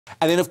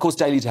And then, of course,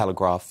 Daily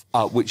Telegraph,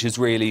 which is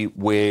really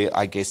where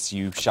I guess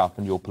you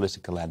sharpen your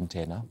political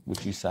antenna,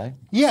 would you say?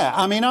 Yeah,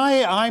 I mean,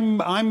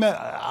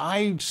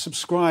 I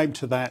subscribe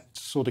to that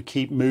sort of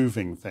keep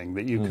moving thing,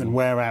 that you can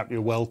wear out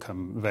your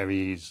welcome very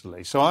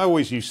easily. So I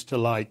always used to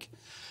like,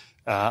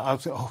 I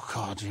was, oh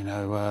God, you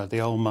know, the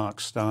old Mark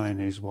Steyn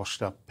who's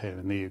washed up here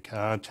in the UK.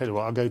 I'll tell you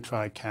what, I'll go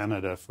try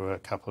Canada for a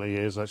couple of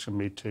years. That shouldn't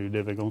be too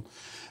difficult.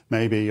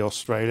 Maybe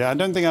Australia. I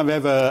don't think I've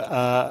ever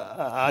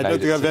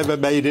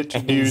made it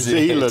to New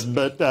Zealand,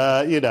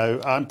 but you know,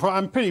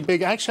 I'm pretty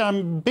big. Actually,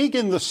 I'm big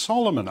in the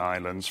Solomon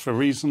Islands for a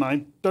reason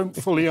I don't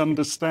fully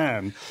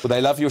understand. Well, they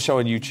love your show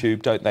on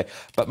YouTube, don't they?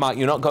 But Mark,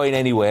 you're not going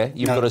anywhere.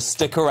 You've got to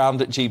stick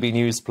around at GB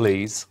News,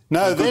 please.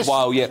 No, a good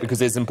while yet, because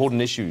there's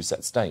important issues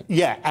at stake.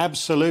 Yeah,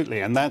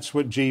 absolutely, and that's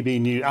what GB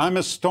News. I'm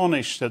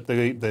astonished at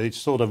the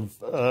sort of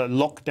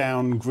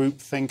lockdown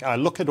groupthink. I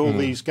look at all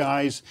these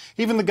guys,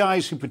 even the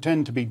guys who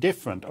pretend to be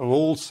different, are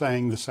all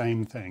saying the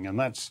same thing, and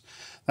that's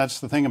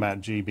the thing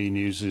about GB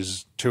News,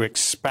 is to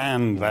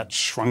expand that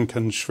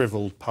shrunken,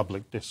 shriveled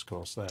public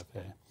discourse there.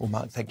 Well,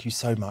 Mark, thank you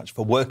so much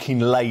for working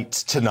late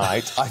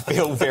tonight. I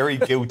feel very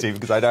guilty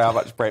because I know how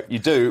much prep you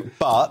do.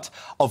 But,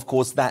 of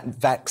course, that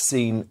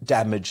vaccine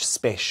damage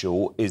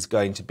special is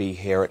going to be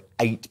here at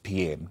 8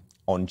 p.m.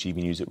 on GB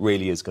News. It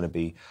really is going to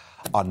be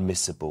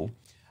unmissable.